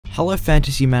Hello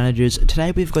fantasy managers,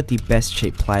 today we've got the best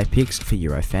cheap player picks for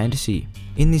Euro Fantasy.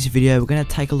 In this video we're going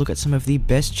to take a look at some of the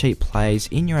best cheap plays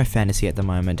in Euro Fantasy at the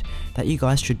moment that you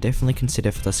guys should definitely consider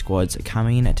for the squads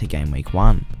coming in to game week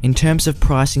 1. In terms of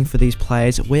pricing for these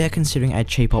players, we are considering a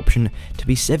cheap option to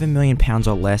be £7 million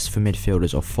or less for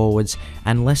midfielders or forwards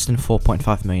and less than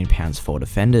 £4.5 million for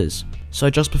defenders. So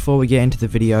just before we get into the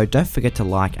video, don't forget to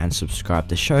like and subscribe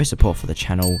to show support for the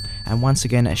channel, and once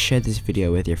again share this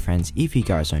video with your friends if you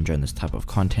guys are enjoying this type of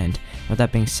content. With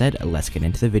that being said, let's get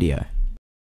into the video.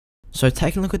 So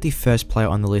taking a look at the first player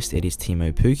on the list, it is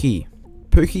Teemu Pukki.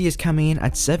 Pukki is coming in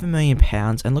at £7 million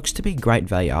and looks to be great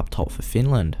value up top for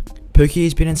Finland. Pukki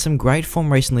has been in some great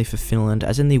form recently for Finland,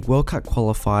 as in the World Cup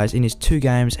qualifiers in his 2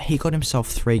 games he got himself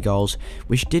 3 goals,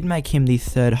 which did make him the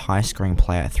 3rd highest scoring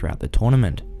player throughout the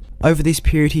tournament. Over this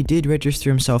period he did register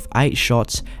himself 8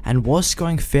 shots and was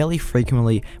scoring fairly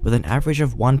frequently with an average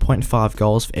of 1.5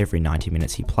 goals for every 90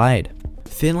 minutes he played.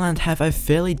 Finland have a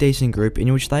fairly decent group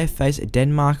in which they face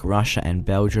Denmark, Russia and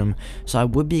Belgium, so I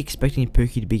would be expecting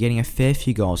Pukki to be getting a fair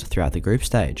few goals throughout the group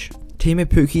stage. Teemu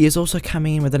Pukki is also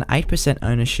coming in with an 8%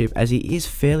 ownership, as he is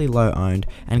fairly low owned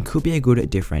and could be a good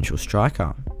differential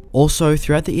striker. Also,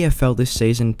 throughout the EFL this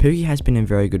season, Pukki has been in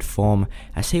very good form,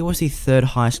 as he was the 3rd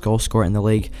highest goal scorer in the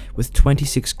league with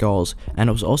 26 goals, and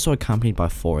it was also accompanied by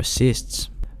 4 assists.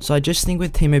 So I just think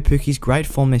with Teemu Pukki's great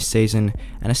form this season,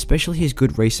 and especially his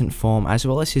good recent form as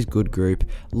well as his good group,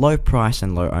 low price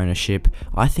and low ownership,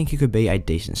 I think he could be a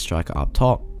decent striker up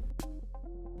top.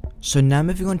 So now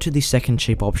moving on to the second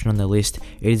cheap option on the list,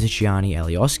 it is Ezgjan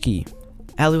Alioski.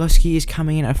 Alioski is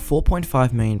coming in at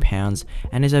 £4.5 million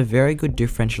and is a very good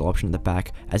differential option at the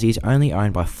back, as he is only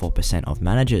owned by 4% of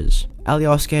managers.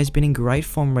 Alioski has been in great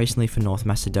form recently for North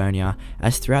Macedonia,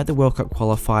 as throughout the World Cup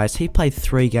qualifiers he played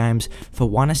 3 games for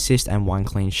 1 assist and 1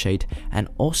 clean sheet, and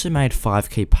also made 5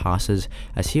 key passes,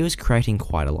 as he was creating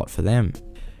quite a lot for them.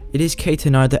 It is key to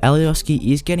note that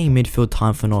Alioski is getting midfield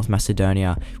time for North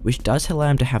Macedonia, which does allow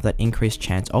him to have that increased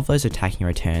chance of those attacking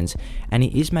returns, and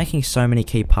he is making so many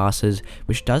key passes,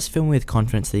 which does fill me with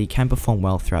confidence that he can perform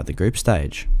well throughout the group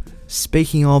stage.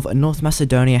 Speaking of, North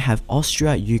Macedonia have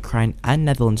Austria, Ukraine and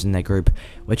Netherlands in their group,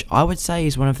 which I would say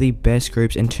is one of the best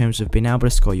groups in terms of being able to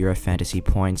score Euro Fantasy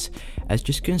points, as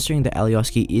just considering that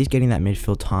Alioski is getting that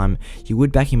midfield time, you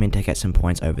would back him in to get some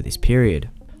points over this period.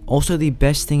 Also, the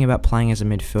best thing about playing as a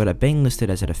midfielder being listed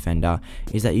as a defender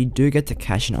is that you do get to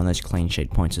cash in on those clean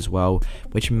sheet points as well,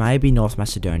 which maybe North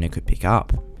Macedonia could pick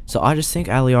up. So I just think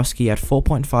Alioski at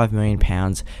 £4.5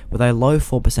 million with a low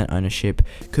 4% ownership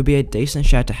could be a decent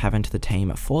shout to have into the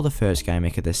team for the first game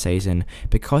week of the season,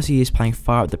 because he is playing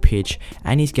far up the pitch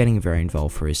and he's getting very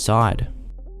involved for his side.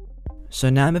 So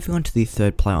now moving on to the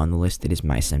third player on the list, it is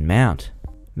Mason Mount.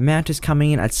 Mount is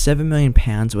coming in at £7 million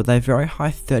with a very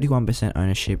high 31%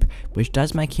 ownership, which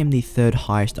does make him the 3rd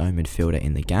highest owned midfielder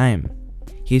in the game.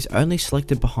 He is only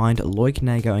selected behind Loïc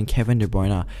Négo and Kevin De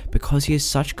Bruyne because he has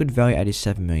such good value at his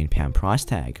 £7 million price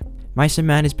tag. Mason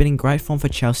Mount has been in great form for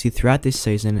Chelsea throughout this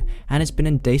season and has been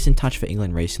in decent touch for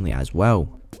England recently as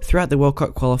well. Throughout the World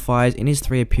Cup qualifiers, in his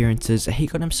 3 appearances, he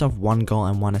got himself 1 goal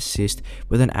and 1 assist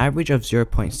with an average of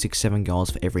 0.67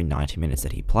 goals for every 90 minutes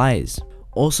that he plays.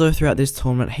 Also, throughout this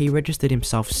tournament, he registered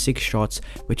himself 6 shots,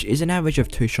 which is an average of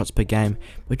 2 shots per game,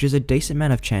 which is a decent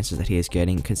amount of chances that he is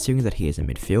getting considering that he is a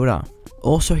midfielder.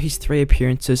 Also, his 3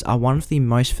 appearances are one of the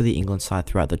most for the England side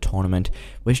throughout the tournament,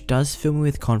 which does fill me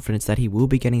with confidence that he will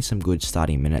be getting some good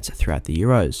starting minutes throughout the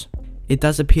Euros. It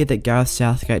does appear that Gareth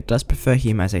Southgate does prefer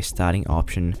him as a starting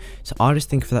option, so I just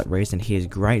think for that reason he is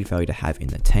great value to have in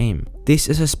the team. This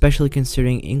is especially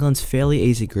considering England's fairly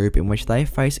easy group in which they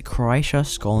face Croatia,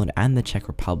 Scotland and the Czech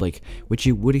Republic, which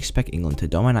you would expect England to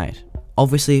dominate.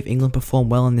 Obviously, if England perform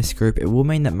well in this group, it will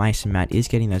mean that Mason Mount is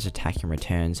getting those attacking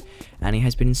returns, and he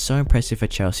has been so impressive for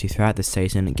Chelsea throughout the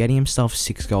season, getting himself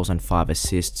 6 goals and 5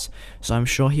 assists, so I'm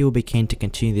sure he will be keen to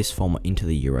continue this form into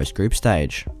the Euros group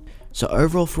stage. So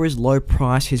overall, for his low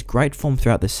price, his great form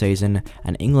throughout the season,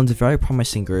 and England's very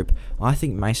promising group, I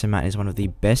think Mason Mount is one of the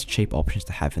best cheap options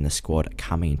to have in the squad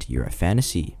coming into Euro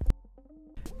Fantasy.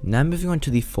 Now moving on to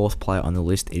the 4th player on the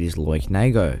list, it is Loïc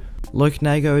Négo. Loïc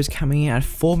Négo is coming in at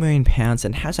 £4 million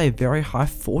and has a very high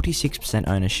 46%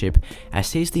 ownership,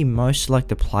 as he is the most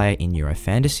selected player in Euro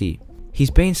Fantasy. He's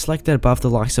been selected above the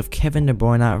likes of Kevin De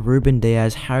Bruyne, Ruben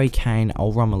Diaz, Harry Kane,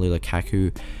 or Romelu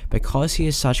Lukaku because he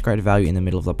is such great value in the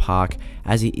middle of the park,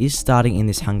 as he is starting in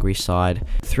this Hungary side.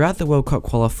 Throughout the World Cup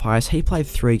qualifiers, he played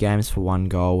 3 games for 1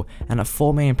 goal, and at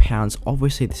 £4 million,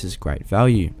 obviously this is great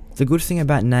value. The good thing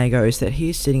about Négo is that he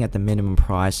is sitting at the minimum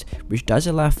price, which does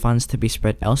allow funds to be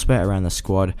spread elsewhere around the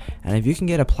squad, and if you can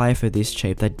get a player for this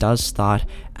cheap that does start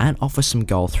and offers some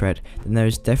goal threat, then there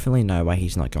is definitely no way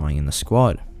he's not going in the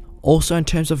squad. Also, in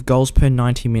terms of goals per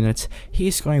 90 minutes, he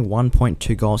is scoring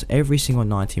 1.2 goals every single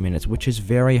 90 minutes, which is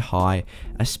very high,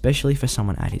 especially for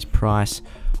someone at his price.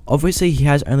 Obviously, he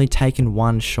has only taken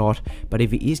one shot, but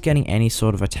if he is getting any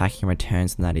sort of attacking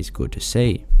returns, then that is good to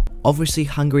see. Obviously,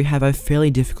 Hungary have a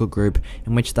fairly difficult group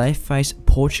in which they face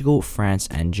Portugal, France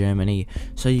and Germany,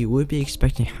 so you would be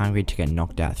expecting Hungary to get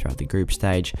knocked out throughout the group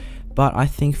stage. But I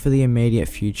think for the immediate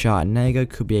future, Négo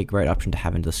could be a great option to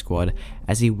have in the squad,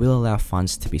 as he will allow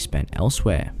funds to be spent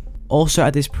elsewhere. Also,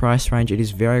 at this price range, it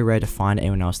is very rare to find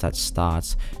anyone else that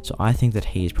starts, so I think that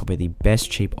he is probably the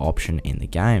best cheap option in the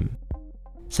game.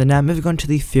 So now moving on to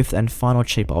the fifth and final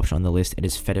cheap option on the list, it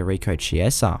is Federico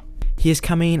Chiesa. He is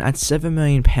coming in at £7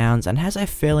 million and has a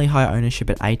fairly high ownership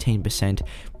at 18%,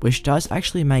 which does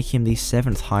actually make him the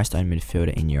 7th highest owned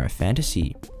midfielder in Euro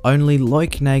Fantasy. Only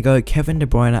Loïc Négo, Kevin De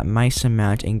Bruyne, Mason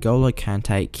Mount, N'Golo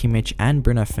Kante, Kimmich and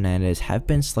Bruno Fernandes have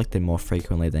been selected more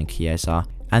frequently than Chiesa,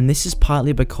 and this is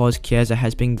partly because Chiesa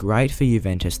has been great for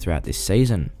Juventus throughout this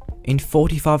season. In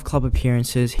 45 club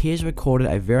appearances, he has recorded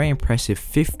a very impressive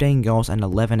 15 goals and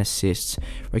 11 assists,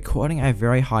 recording a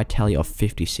very high tally of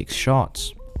 56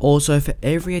 shots. Also, for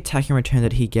every attacking return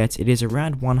that he gets, it is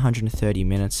around 130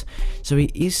 minutes, so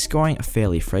he is scoring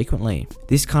fairly frequently.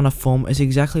 This kind of form is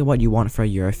exactly what you want for a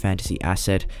Euro Fantasy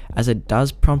asset, as it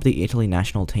does prompt the Italy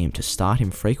national team to start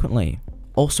him frequently.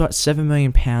 Also at £7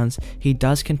 million, he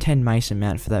does contend Mason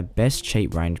Mount for that best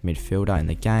cheap range midfielder in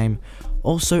the game.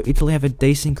 Also, Italy have a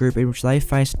decent group in which they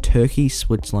face Turkey,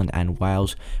 Switzerland and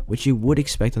Wales, which you would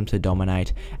expect them to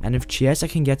dominate, and if Chiesa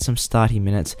can get some starting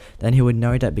minutes, then he would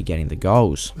no doubt be getting the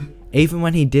goals. Even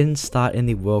when he didn't start in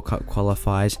the World Cup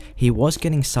qualifiers, he was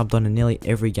getting subbed on in nearly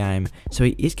every game, so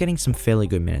he is getting some fairly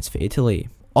good minutes for Italy.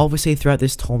 Obviously, throughout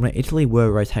this tournament, Italy were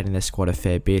rotating their squad a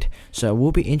fair bit, so it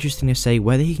will be interesting to see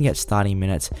whether he can get starting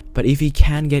minutes, but if he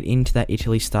can get into that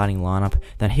Italy starting lineup,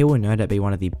 then he will no doubt be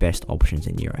one of the best options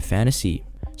in Euro Fantasy.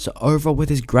 So overall, with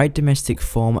his great domestic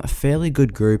form, a fairly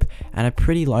good group, and a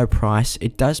pretty low price,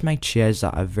 it does make Chiesa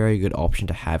a very good option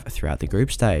to have throughout the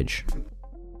group stage.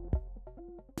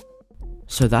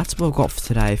 So that's what I've got for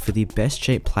today for the best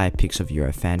cheap player picks of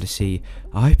Euro Fantasy.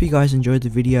 I hope you guys enjoyed the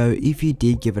video. If you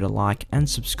did, give it a like and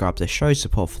subscribe to show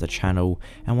support for the channel.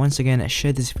 And once again,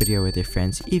 share this video with your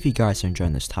friends if you guys are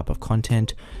enjoying this type of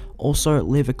content. Also,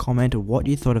 leave a comment what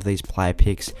you thought of these player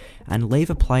picks, and leave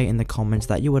a player in the comments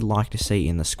that you would like to see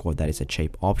in the squad that is a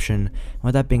cheap option.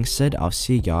 With that being said, I'll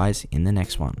see you guys in the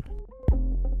next one.